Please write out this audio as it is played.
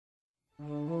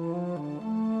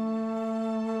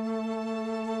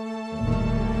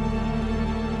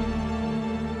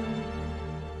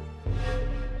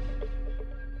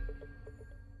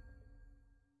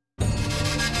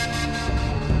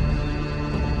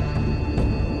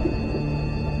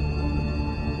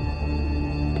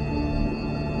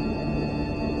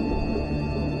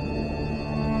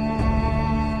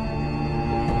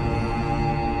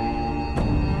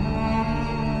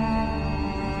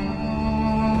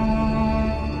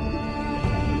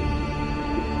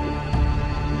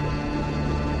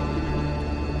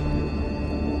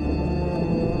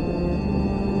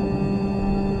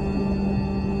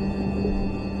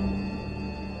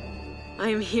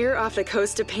I'm here off the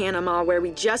coast of Panama, where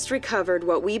we just recovered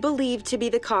what we believe to be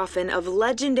the coffin of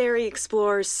legendary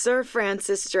explorer Sir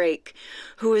Francis Drake,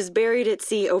 who was buried at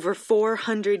sea over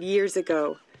 400 years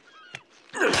ago.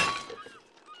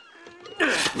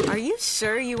 Are you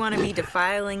sure you want to be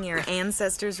defiling your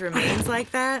ancestors' remains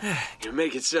like that? You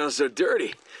make it sound so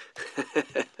dirty.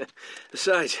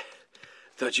 Besides,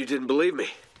 thought you didn't believe me.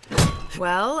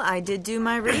 Well, I did do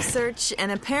my research,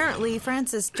 and apparently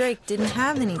Francis Drake didn't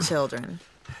have any children.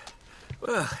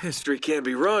 Well, history can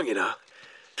be wrong, you know.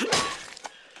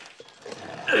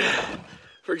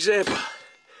 For example,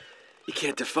 you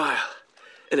can't defile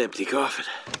an empty coffin.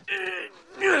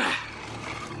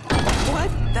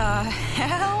 What the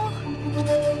hell?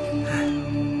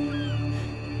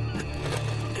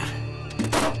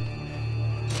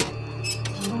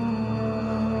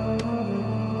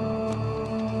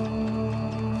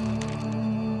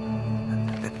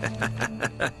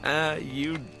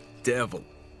 You devil.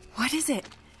 What is it?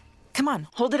 Come on,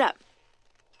 hold it up.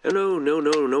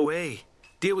 No way.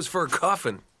 Deal was for a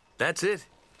coffin. That's it.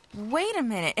 Wait a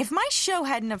minute. If my show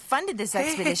hadn't have funded this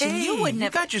expedition, you wouldn't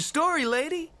have... You got your story,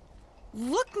 lady.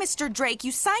 Look, Mr. Drake,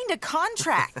 you signed a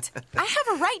contract. I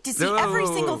have a right to see every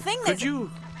single thing that... Could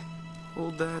you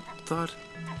hold that thought?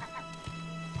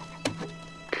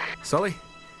 Sully,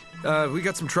 we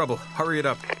got some trouble. Hurry it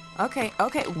up. Okay.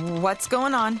 What's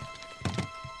going on?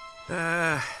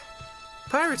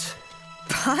 Pirates.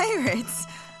 Pirates?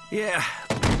 Yeah,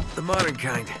 the modern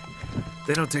kind.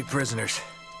 They don't take prisoners.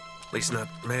 At least not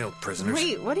male prisoners.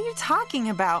 Wait, what are you talking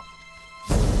about?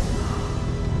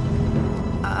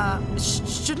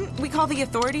 Shouldn't we call the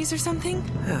authorities or something?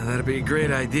 Yeah, that'd be a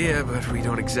great idea, but we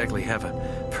don't exactly have a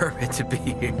permit to be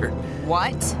here.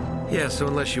 What? Yeah, so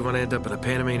unless you want to end up in a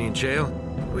Panamanian jail,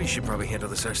 we should probably handle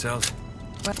this ourselves.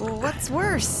 Well, what's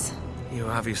worse? You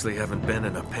obviously haven't been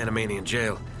in a Panamanian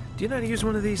jail. Do you know how to use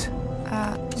one of these?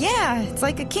 Yeah, it's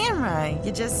like a camera.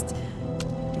 You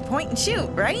point and shoot,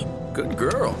 right? Good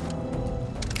girl.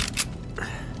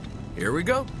 Here we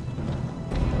go.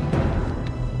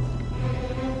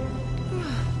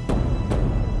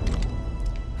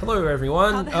 Hello,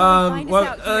 everyone. How the hell did you find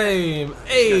us out hey. This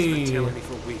guy's been tailing me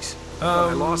for weeks.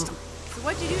 I lost him. So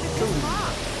what'd you do to piss him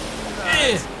off?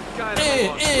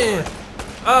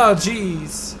 Oh,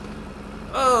 jeez.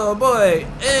 Oh, boy.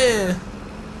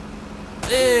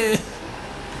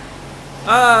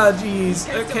 Ah, jeez.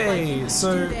 Okay,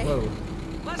 so... Whoa.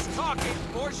 Less talking,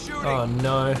 more shooting. Oh,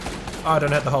 no. Oh, I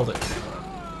don't have to hold it.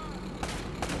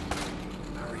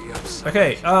 Hurry up, son.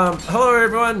 Okay, hello,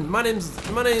 everyone. My name's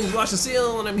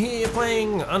LusciousSeaL, and I'm here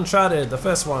playing Uncharted, the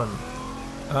first one.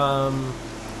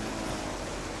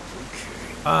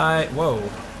 Whoa.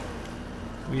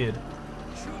 Weird.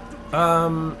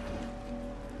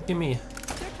 Give me.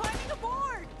 They're climbing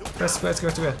aboard! Press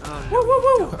square.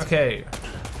 Woo. Okay.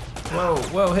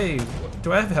 Whoa, hey.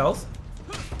 Do I have health?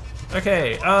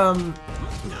 Okay, I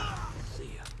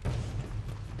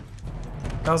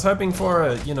was hoping for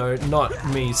a, not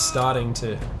me starting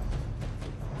to...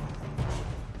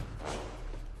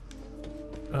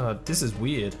 this is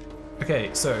weird. Okay,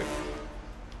 so...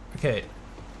 Okay.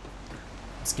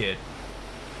 I'm scared.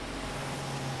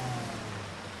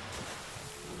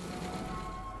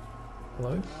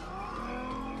 Hello?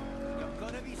 You're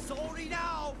gonna be sorry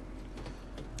now.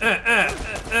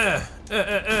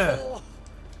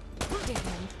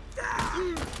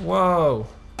 Whoa.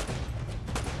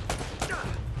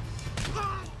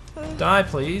 Die,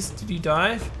 please. Did you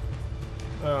die?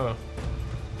 Oh.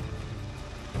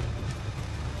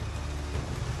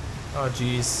 Oh,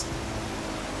 jeez.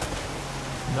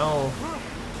 No.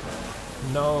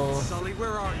 No. Sully,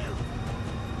 where are you?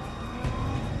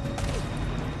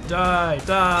 Die.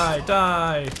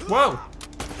 Whoa.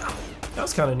 That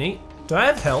was kind of neat. Do I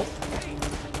have health?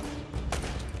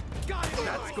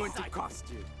 That's going to cost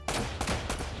you.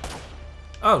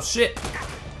 Oh, shit.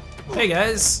 Hey,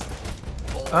 guys.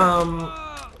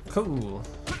 Cool.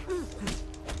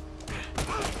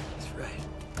 That's right.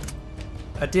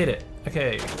 I did it.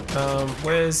 Okay.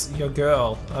 Where's your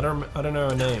girl? I don't know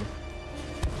her name.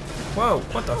 Whoa!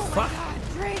 What the fuck?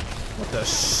 What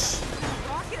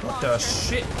the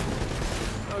shit?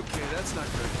 Okay, that's not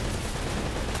good.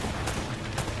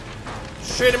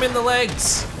 Shoot him in the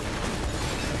legs!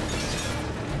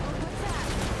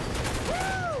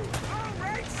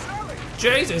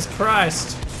 Jesus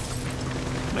Christ!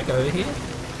 Can I go over here?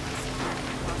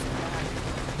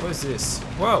 What is this?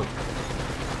 Whoa!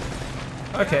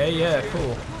 Okay, yeah,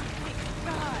 cool.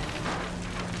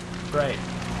 Great.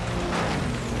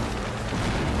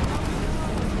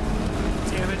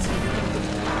 Damn it.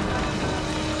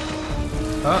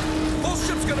 Whole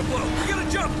ship's gonna blow. We gotta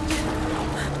jump.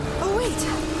 Oh, wait.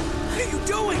 What are you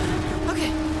doing?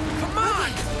 Okay. Come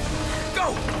on.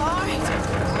 Go. All right.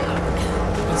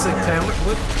 It's a camera.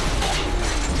 What?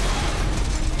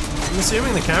 I'm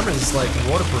assuming the camera is like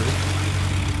waterproof.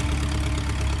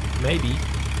 Maybe.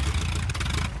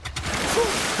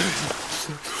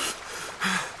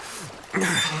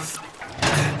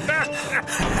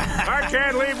 I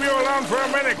can't leave you alone for a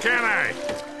minute, can I?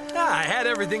 I had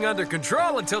everything under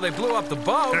control until they blew up the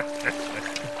boat.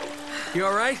 You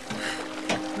all right?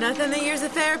 Nothing that years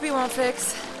of therapy won't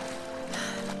fix.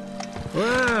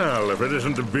 Well, if it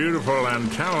isn't the beautiful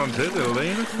and talented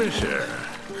Elena Fisher.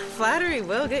 Flattery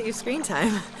will get you screen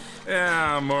time.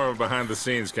 Yeah, I'm more of a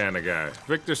behind-the-scenes kind of guy.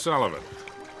 Victor Sullivan.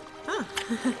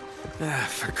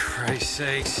 For Christ's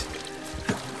sakes.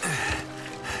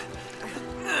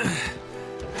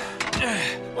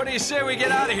 What do you say we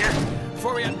get out of here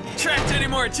before we attract any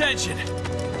more attention?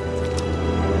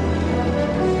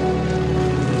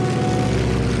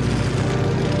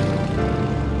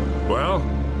 Well?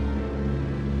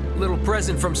 Little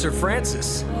present from Sir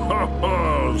Francis.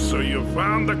 Oh, so you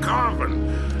found the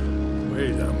coffin.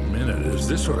 Wait a minute, is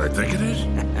this what I think it is?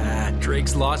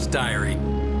 Drake's lost diary.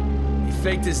 He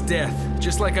faked his death,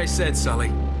 just like I said,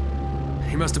 Sully.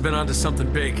 He must have been onto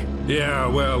something big. Yeah,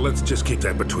 well, let's just keep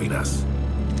that between us.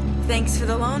 Thanks for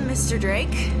the loan, Mr.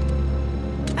 Drake.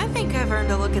 I think I've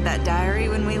earned a look at that diary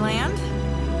when we land.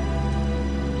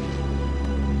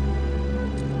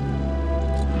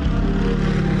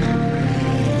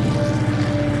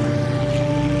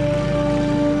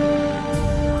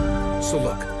 So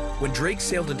look, when Drake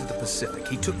sailed into the Pacific,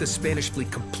 he took the Spanish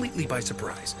fleet completely by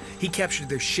surprise. He captured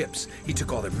their ships, he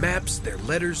took all their maps, their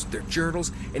letters, their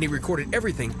journals, and he recorded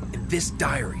everything in this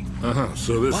diary.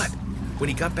 So this... But when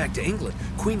he got back to England,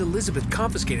 Queen Elizabeth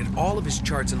confiscated all of his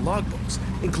charts and logbooks,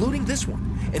 including this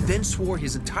one, and then swore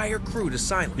his entire crew to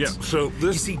silence. Yeah, so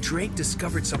this... You see, Drake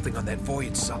discovered something on that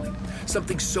voyage, Sully.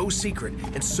 Something so secret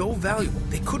and so valuable,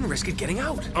 they couldn't risk it getting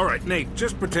out. All right, Nate,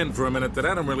 just pretend for a minute that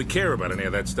I don't really care about any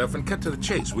of that stuff and cut to the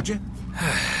chase, would you?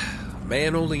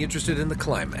 Man only interested in the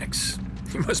climax.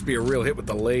 He must be a real hit with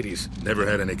the ladies. Never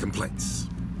had any complaints.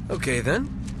 Okay, then.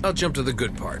 I'll jump to the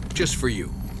good part, just for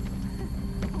you.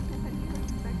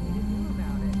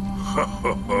 Ho,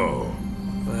 ho, ho.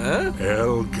 Huh?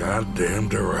 El goddamn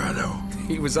Dorado.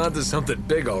 He was onto something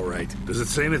big, all right. Does it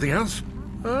say anything else?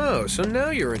 Oh, so now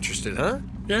you're interested, huh?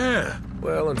 Yeah.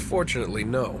 Well, unfortunately,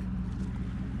 no.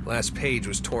 Last page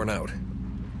was torn out.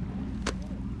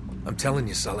 I'm telling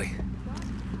you, Sully.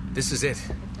 This is it.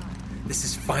 This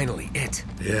is finally it.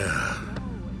 Yeah.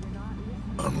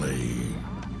 Only...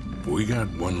 we got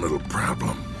one little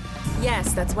problem.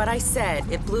 Yes, that's what I said.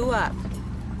 It blew up.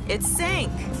 It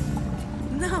sank.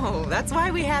 No, that's why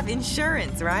we have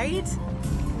insurance, right?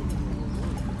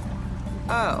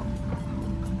 Oh.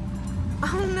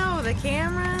 Oh no, the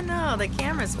camera? No, the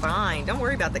camera's fine. Don't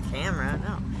worry about the camera,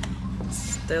 no.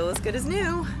 Still as good as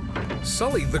new.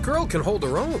 Sully, the girl can hold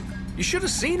her own. You should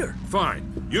have seen her.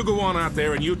 Fine. You go on out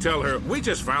there and you tell her, we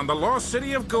just found the lost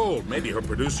city of gold. Maybe her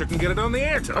producer can get it on the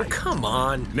air tonight. Oh, come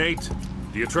on. Nate,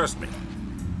 do you trust me?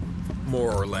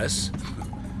 More or less.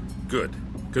 Good.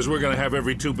 Because we're going to have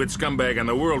every two-bit scumbag in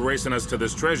the world racing us to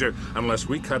this treasure unless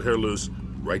we cut her loose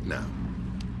right now.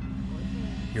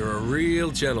 You're a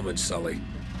real gentleman, Sully.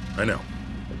 I know.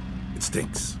 It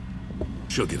stinks.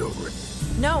 She'll get over it.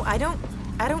 No, I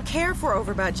don't care for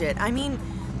over budget. I mean,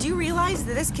 do you realize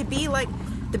that this could be like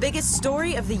the biggest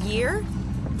story of the year?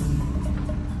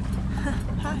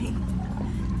 Hi.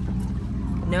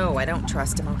 No, I don't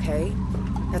trust him, okay?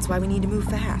 That's why we need to move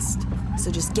fast. So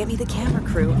just get me the camera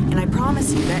crew, and I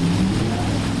promise you that...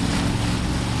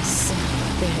 Son of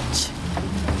a bitch.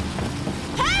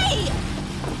 Hey!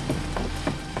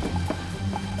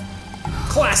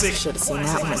 Classic! Should have seen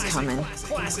that one coming.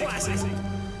 Classic.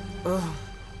 Ugh.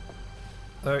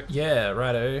 Oh, yeah,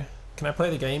 righto. Can I play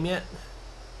the game yet?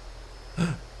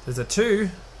 There's a 2.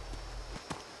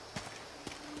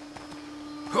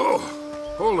 Oh,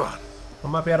 hold on. I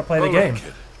might be able to play Oh, the game. look,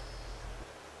 kid.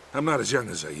 I'm not as young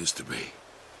as I used to be.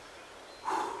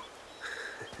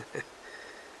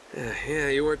 Yeah,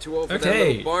 you weren't too old for that Okay.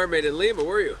 little barmaid in Lima,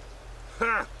 were you?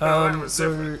 Ha! Well, that was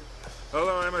So different.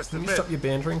 Although I must can you admit, stop your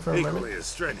bantering for a equally moment? as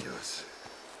strenuous.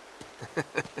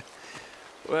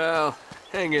 Well,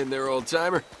 hang in there,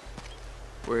 old-timer.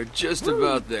 We're just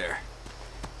about there.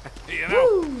 You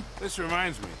know, this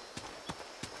reminds me.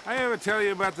 I ever tell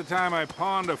you about the time I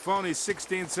pawned a phony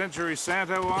 16th century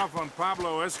Santo off on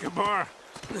Pablo Escobar?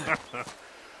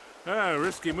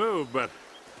 Risky move, but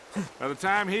by the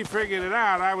time he figured it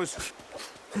out, I was...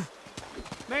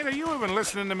 Nate, are you even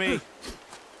listening to me?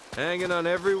 Hanging on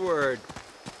every word.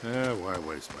 Why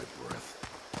waste my breath?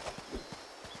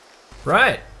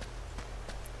 Right.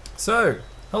 So,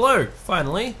 hello,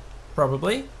 finally,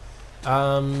 probably.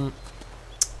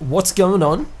 What's going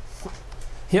on?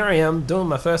 Here I am doing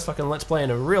my first fucking Let's Play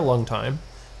in a real long time,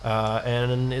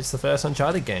 and it's the first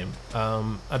Uncharted game.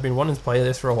 I've been wanting to play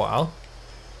this for a while.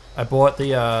 I bought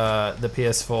the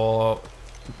PS4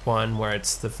 one where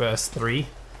it's the first 3,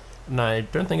 and I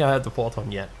don't think I had the 4th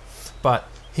one yet. But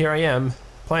here I am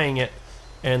playing it,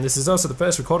 and this is also the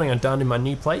first recording I've done in my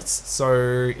new place.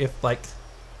 So if like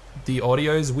the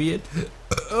audio is weird,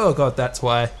 oh god, that's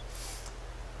why.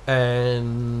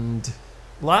 And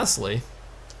lastly,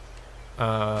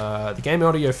 the game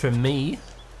audio for me,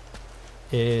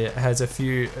 it has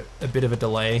a bit of a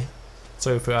delay,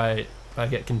 so if I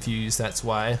get confused, that's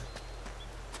why.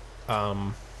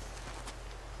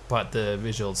 But the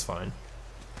visual's fine.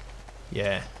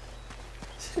 Yeah.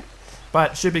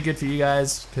 But should be good for you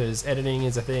guys because editing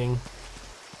is a thing.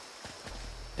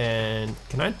 And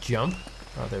can I jump?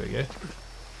 Oh, there we go.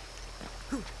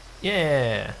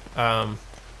 Yeah. Oh,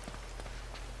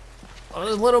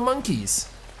 there's little monkeys.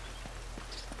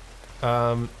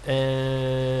 And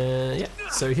yeah,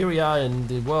 so here we are in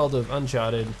the world of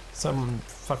Uncharted, some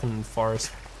fucking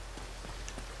forest.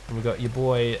 And we got your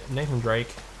boy Nathan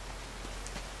Drake.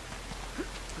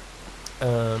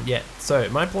 Yeah, so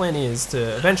my plan is to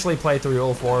eventually play through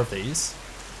all 4 of these.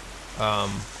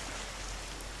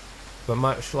 But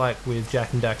much like with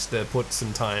Jack and Daxter, put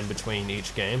some time between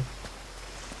each game.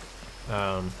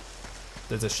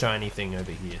 There's a shiny thing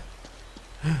over here.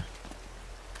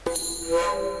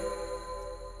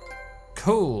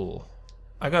 Cool.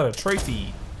 I got a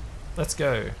trophy. Let's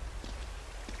go.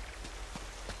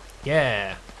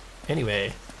 Yeah.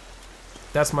 Anyway,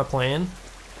 that's my plan.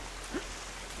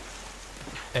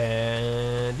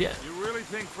 And yeah. You really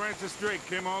think Francis Drake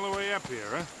came all the way up here,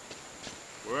 huh?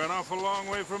 We're an awful long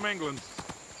way from England.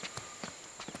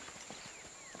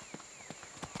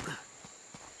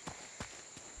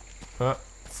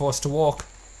 Forced to walk.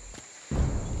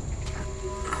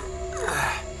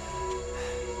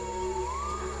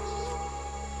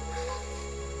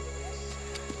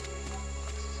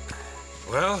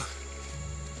 Well,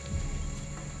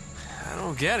 I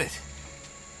don't get it.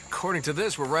 According to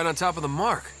this, we're right on top of the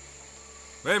mark.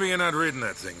 maybe you're not reading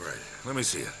that thing right. Let me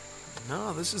see it.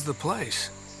 No, this is the place.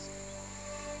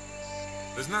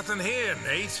 There's nothing here,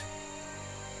 Nate.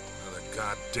 Another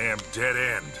goddamn dead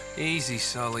end. Easy,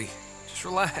 Sully. Just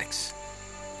relax.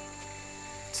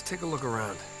 Let's take a look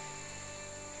around.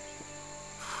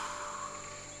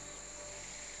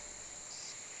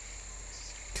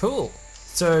 Cool.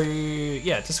 So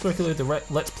yeah, just quickly with the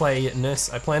Let's Play in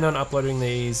this, I plan on uploading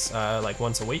these like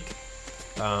once a week,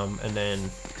 and then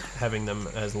having them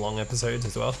as long episodes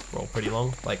as well. Well, pretty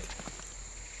long, like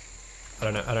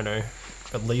I don't know,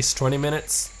 at least 20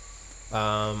 minutes.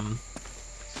 And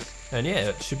yeah,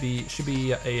 it should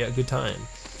be a good time.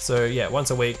 So yeah,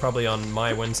 once a week, probably on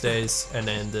my Wednesdays, and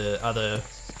then the other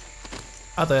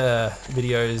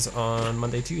videos on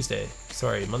Monday,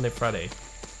 Friday.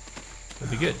 It'll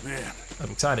be good. Man,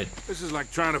 I'm excited. this is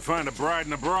like trying to find a bride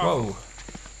in a brothel. Whoa.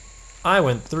 I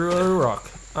went through a rock.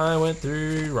 I went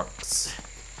through rocks.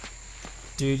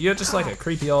 Dude, you're just like a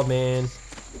creepy old man.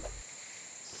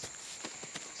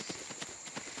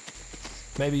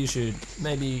 Maybe you should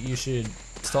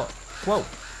stop. Whoa.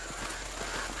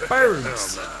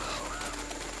 Birds. Hell no.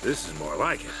 This is more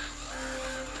like it.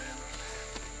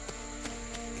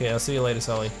 Okay, I'll see you later,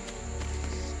 Sully.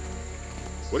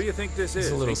 What do you think this It's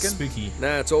is? a little Deacon? spooky.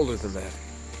 Nah, it's older than that.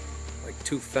 Like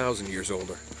 2,000 years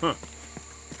older. Huh.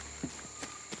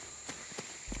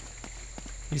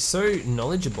 He's so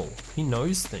knowledgeable. He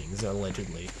knows things,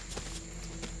 allegedly.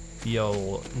 The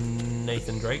old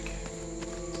Nathan Drake.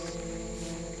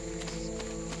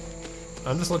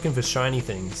 I'm just looking for shiny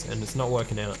things, and it's not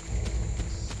working out.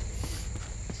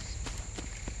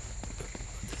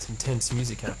 There's intense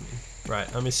music happening.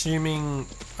 Right, I'm assuming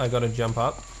I gotta jump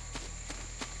up.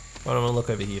 But I'm gonna look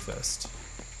over here first.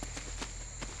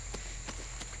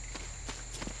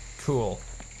 Cool.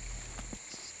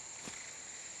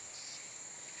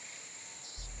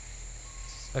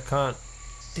 I can't.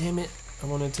 Damn it. I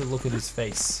wanted to look at his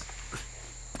face.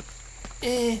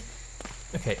 Okay.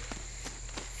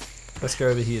 Let's go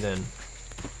over here then.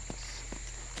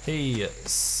 Hey,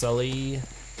 Sully.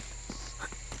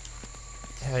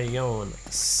 How you going,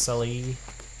 Sully?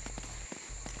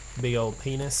 Big old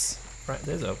penis. Right,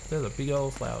 there's a big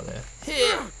old flower there.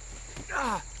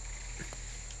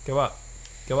 Go up.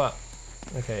 Go up.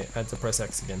 Okay, I had to press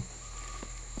X again.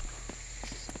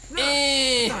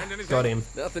 Got him.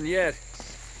 Nothing yet.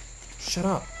 Shut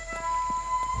up.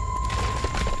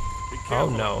 Be Oh careful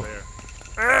no. up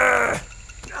there.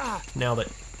 Nailed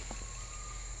it.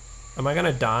 Am I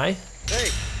gonna die? Hey,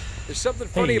 there's something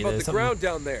funny about there's the ground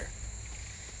down there.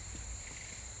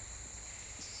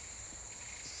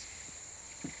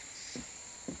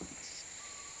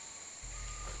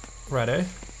 Righto.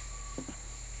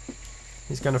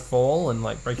 He's gonna fall and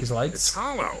like break his It's legs.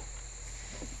 hollow.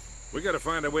 We gotta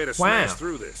find a way to Wow. smash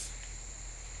through this.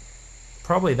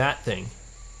 Probably that thing.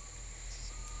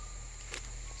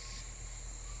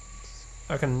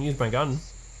 I can use my gun.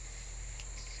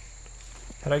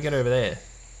 How do I get over there?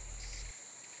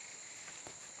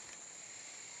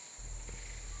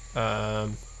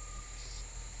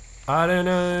 I don't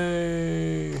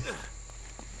know.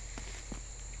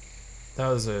 That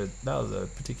was a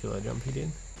particular jump he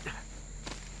did.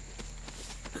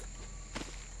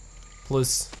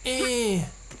 Plus, I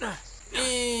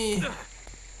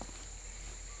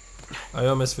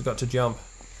almost forgot to jump.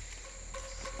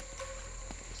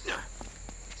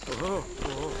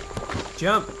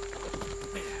 Jump!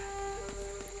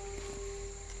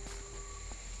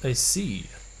 I see.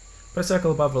 Press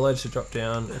circle above the ledge to drop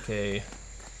down. Okay.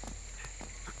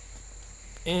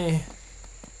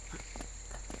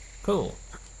 Cool.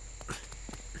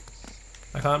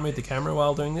 I can't move the camera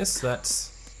while doing this.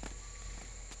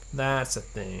 That's a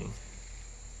thing.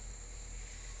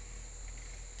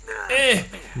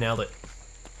 Nailed it.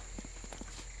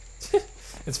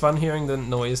 It's fun hearing the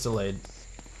noise delayed.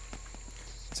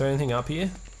 Is there anything up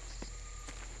here?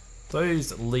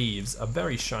 Those leaves are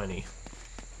very shiny.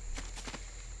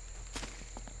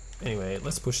 Anyway,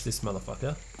 let's push this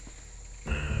motherfucker.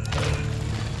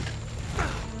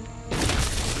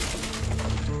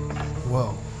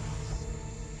 Whoa.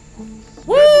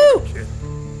 Woo! Kid.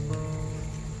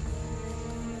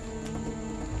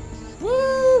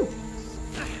 Woo!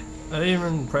 I didn't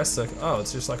even press the. Oh,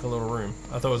 it's just like a little room.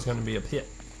 I thought it was going to be a pit.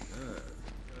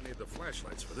 I need the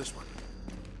flashlights for this one.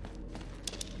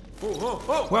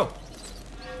 Whoa!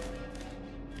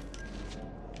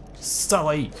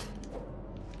 Sully!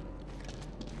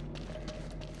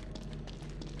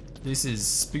 This is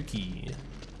spooky.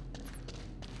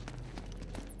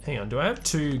 Hang on, do I have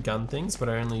two gun things, but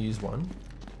I only use one?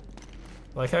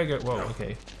 Like how I go. Whoa,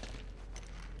 okay.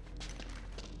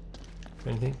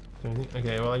 Anything?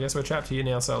 Okay, well, I guess we're trapped here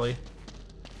now, Sully.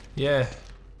 Yeah.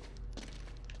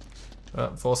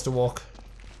 Forced to walk.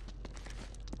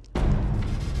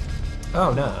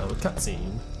 Oh no, a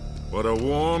cutscene. What a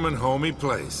warm and homey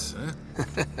place,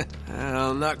 huh?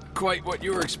 Well, not quite what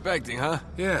you were expecting, huh?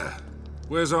 Yeah.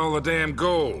 Where's all the damn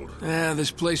gold? Yeah,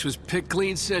 this place was picked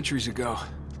clean centuries ago.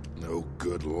 No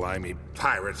good limey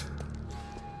pirate.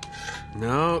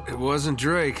 No, it wasn't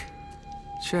Drake.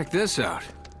 Check this out.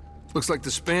 Looks like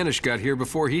the Spanish got here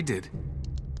before he did.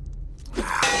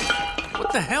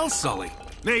 What the hell, Sully?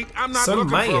 Nate, I'm not Some looking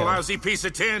for mayo. a lousy piece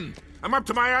of tin. I'm up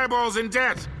to my eyeballs in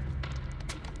debt.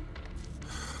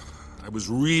 I was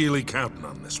really counting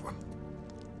on this one.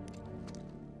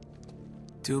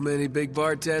 Too many big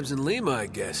bar tabs in Lima, I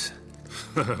guess.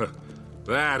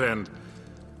 That and,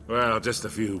 well, just a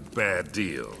few bad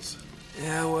deals.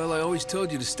 Yeah, well, I always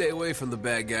told you to stay away from the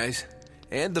bad guys.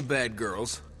 And the bad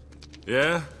girls.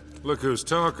 Yeah? Look who's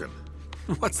talking.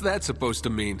 What's that supposed to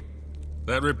mean?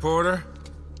 That reporter?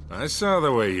 I saw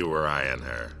the way you were eyeing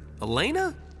her.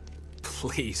 Elena?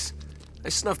 Please. I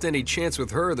snuffed any chance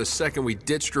with her the second we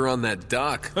ditched her on that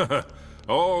dock.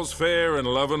 All's fair in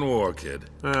love and war, kid.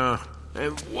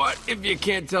 And what if you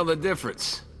can't tell the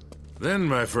difference? Then,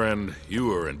 my friend,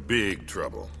 you are in big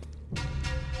trouble.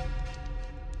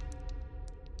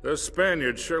 Those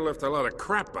Spaniards sure left a lot of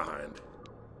crap behind.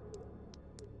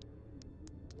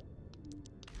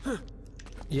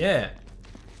 Yeah.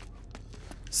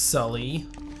 Sully.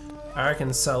 I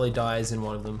reckon Sully dies in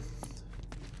one of them.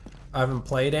 I haven't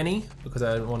played any because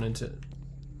I wanted to.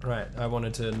 Right, I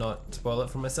wanted to not spoil it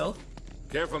for myself.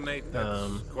 Careful, Nate.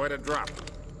 That's quite a drop.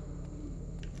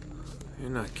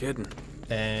 You're not kidding.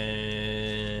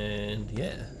 And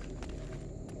yeah.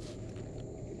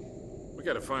 We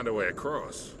gotta find a way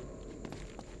across.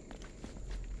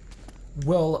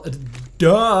 Well,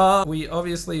 duh! We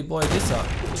obviously blow this up.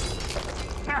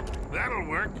 That'll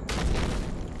work.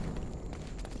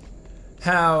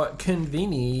 How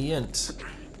convenient.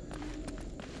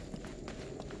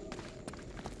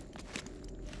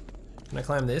 Can I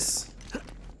climb this?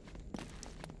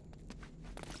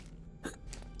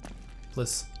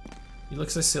 Please. You look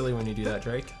so silly when you do that,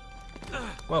 Drake.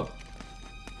 Whoa.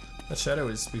 That shadow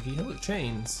is spooky. Oh, look,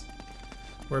 chains.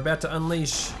 We're about to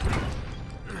unleash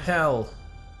hell.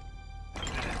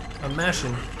 I'm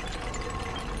mashing.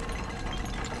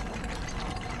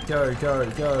 Go, go,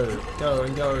 go, go,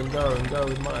 and go, and go, and go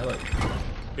with my, like...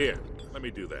 Here, let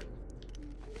me do that.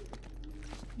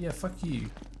 Yeah, fuck you.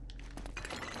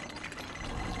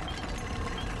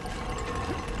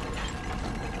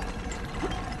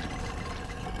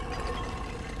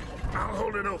 I'll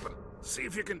hold it open. See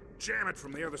if you can jam it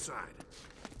from the other side.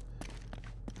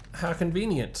 How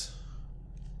convenient.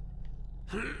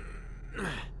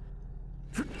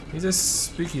 These are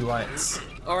spooky lights.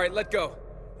 All right, let go.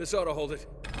 This ought to hold it.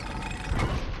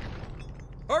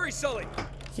 Hurry, Sully!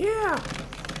 Yeah!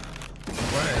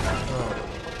 Oh.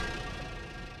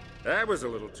 That was a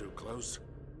little too close.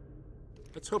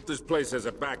 Let's hope this place has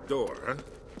a back door, huh?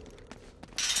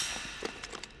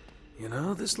 You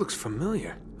know, this looks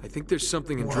familiar. I think there's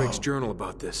something in Drake's journal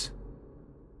about this.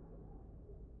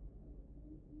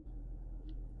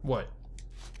 What?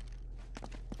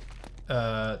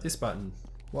 This button.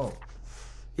 Whoa.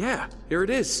 Yeah, here it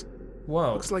is.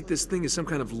 Whoa. Looks like this thing is some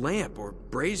kind of lamp or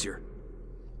brazier.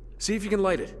 See if you can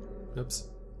light it. Oops.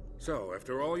 So,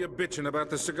 after all your bitching about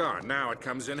the cigar, now it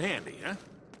comes in handy, huh?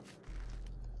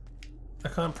 I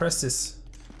can't press this.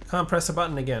 I can't press a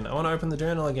button again. I want to open the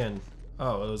journal again.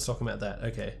 Oh, I was talking about that.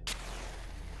 Okay.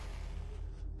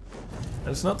 And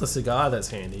it's not the cigar that's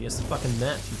handy, it's the fucking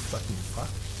map, you fucking fuck.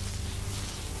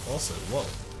 Also, whoa.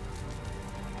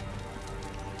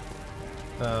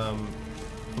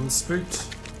 I'm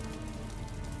spooked.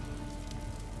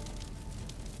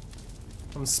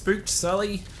 I'm spooked,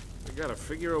 Sully. We gotta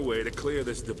figure a way to clear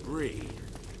this debris.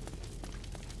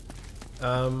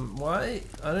 Why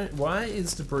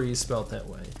is debris spelled that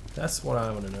way? That's what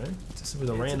I want to know. Just with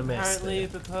a random S Apparently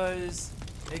there. because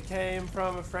it came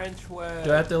from a French word.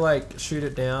 Do I have to like shoot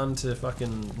it down to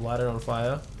fucking light it on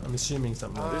fire? I'm assuming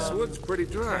something like This that. wood pretty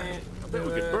dry. I bet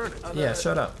we could burn it. Yeah,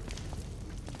 shut up.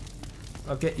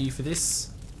 I'll get you for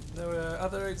this. There were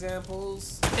other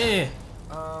examples, Eh.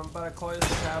 but I closed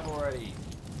the tab already.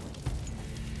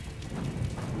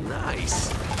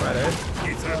 Nice. Righto.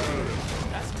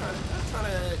 That's kind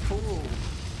of cool.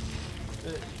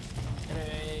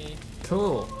 Anyway,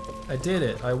 Cool. I did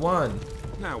it. I won.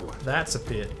 Now what? That's a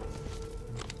pit.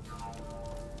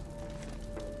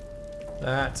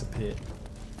 That's a pit.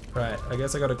 Right, I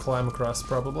guess I gotta climb across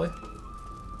probably.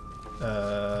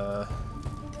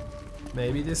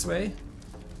 Maybe this way?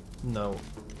 No.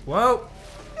 Whoa!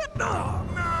 No!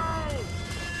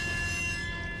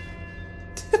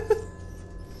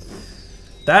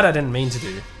 That I didn't mean to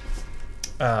do.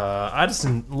 I just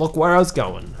didn't look where I was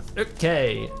going.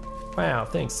 Okay. Wow,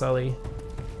 thanks, Sully.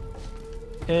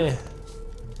 Eh.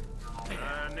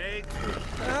 Nate?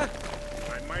 I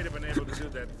might have been able to do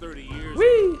that 30 years ago.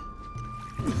 Whee!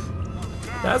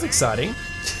 That was exciting.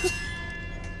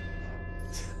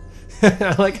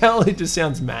 I like how he just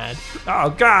sounds mad.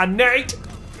 Oh god, Nate!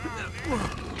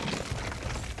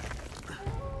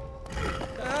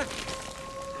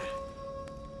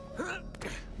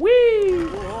 Whee!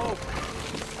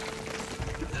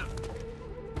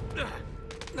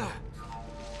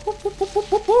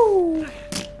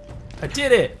 I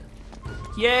did it!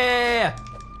 Yeah!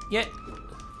 Yeah!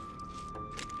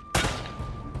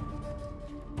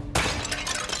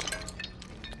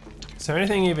 Is there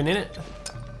anything even in it?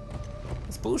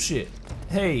 That's bullshit.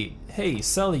 Hey,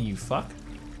 Sully, you fuck.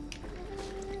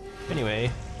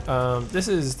 Anyway, this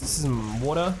is some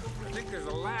water. I think there's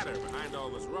a ladder behind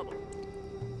all this rubble.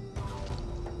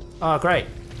 Oh, great.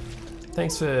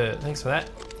 Thanks for that.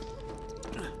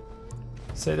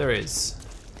 So there is.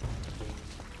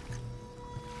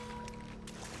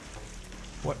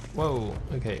 What? Whoa.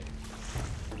 Okay.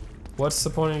 What's the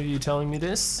point of you telling me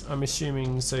this? I'm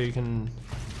assuming so you can.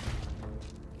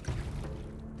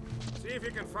 See if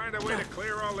you can find a way to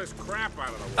clear all this crap out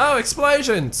of the way. Oh,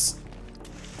 explosions!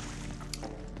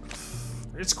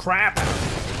 It's crap.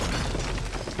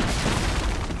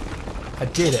 I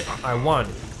did it. I won.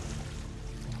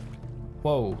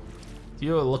 Whoa.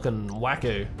 You're looking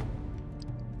wacko.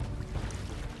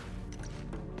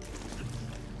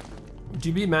 Would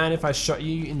you be mad if I shot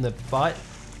you in the butt?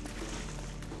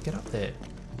 Get up there.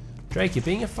 Drake, you're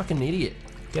being a fucking idiot.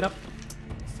 Get up.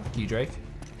 Fuck you, Drake.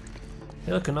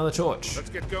 Hey, look, another torch. Let's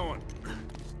get going.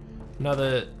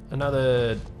 Another,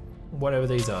 whatever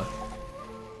these are.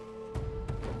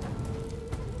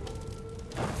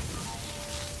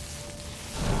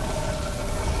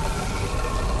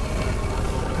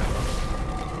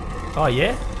 Oh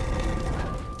yeah?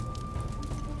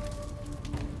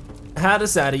 How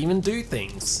does that even do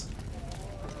things?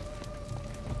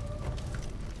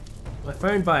 My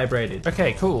phone vibrated.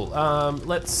 Okay, cool.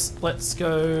 Let's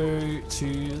go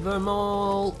to the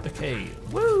mall. Okay,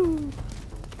 woo!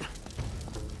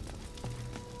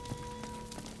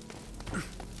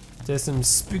 There's some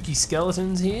spooky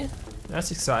skeletons here.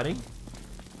 That's exciting.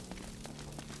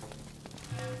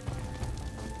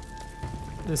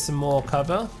 There's some more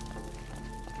cover.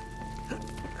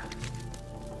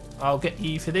 I'll get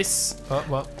you for this. Oh,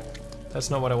 well, that's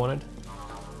not what I wanted.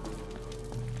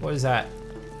 What is that?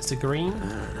 It's a green? I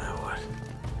don't know what.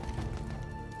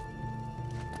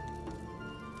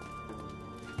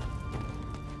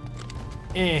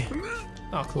 Eh.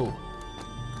 Oh, cool.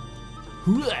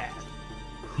 Hooah.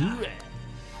 Hooah.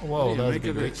 Whoa, What do that you was a make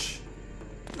big of reach.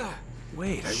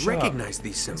 Wait, I Shut recognize up.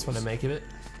 these symbols. That's what I make of it.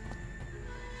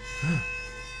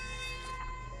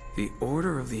 The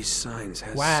order of these signs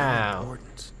has Wow. some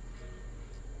importance.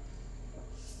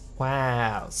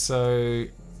 Wow. So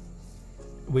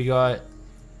we got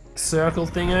circle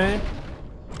thingo.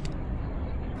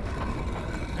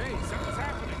 Hey, something's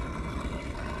happening.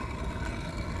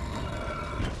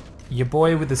 Your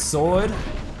boy with the sword.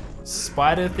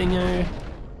 Spider thingo.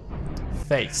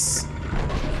 Face.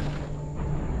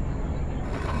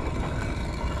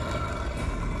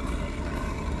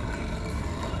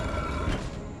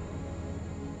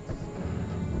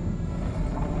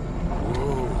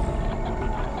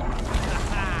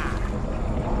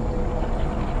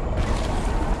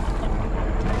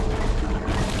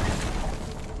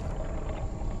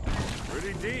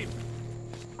 Pretty deep.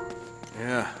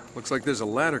 Yeah, looks like there's a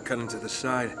ladder cut into the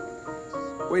side.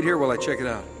 Wait here while I check it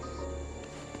out.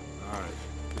 All right,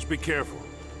 just be careful.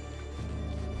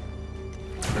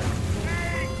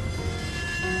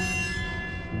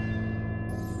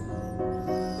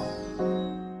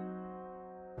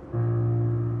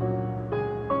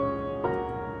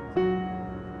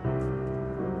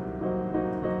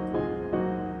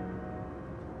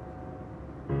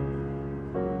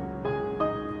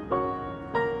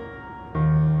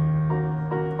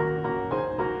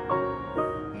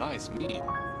 Nice meat.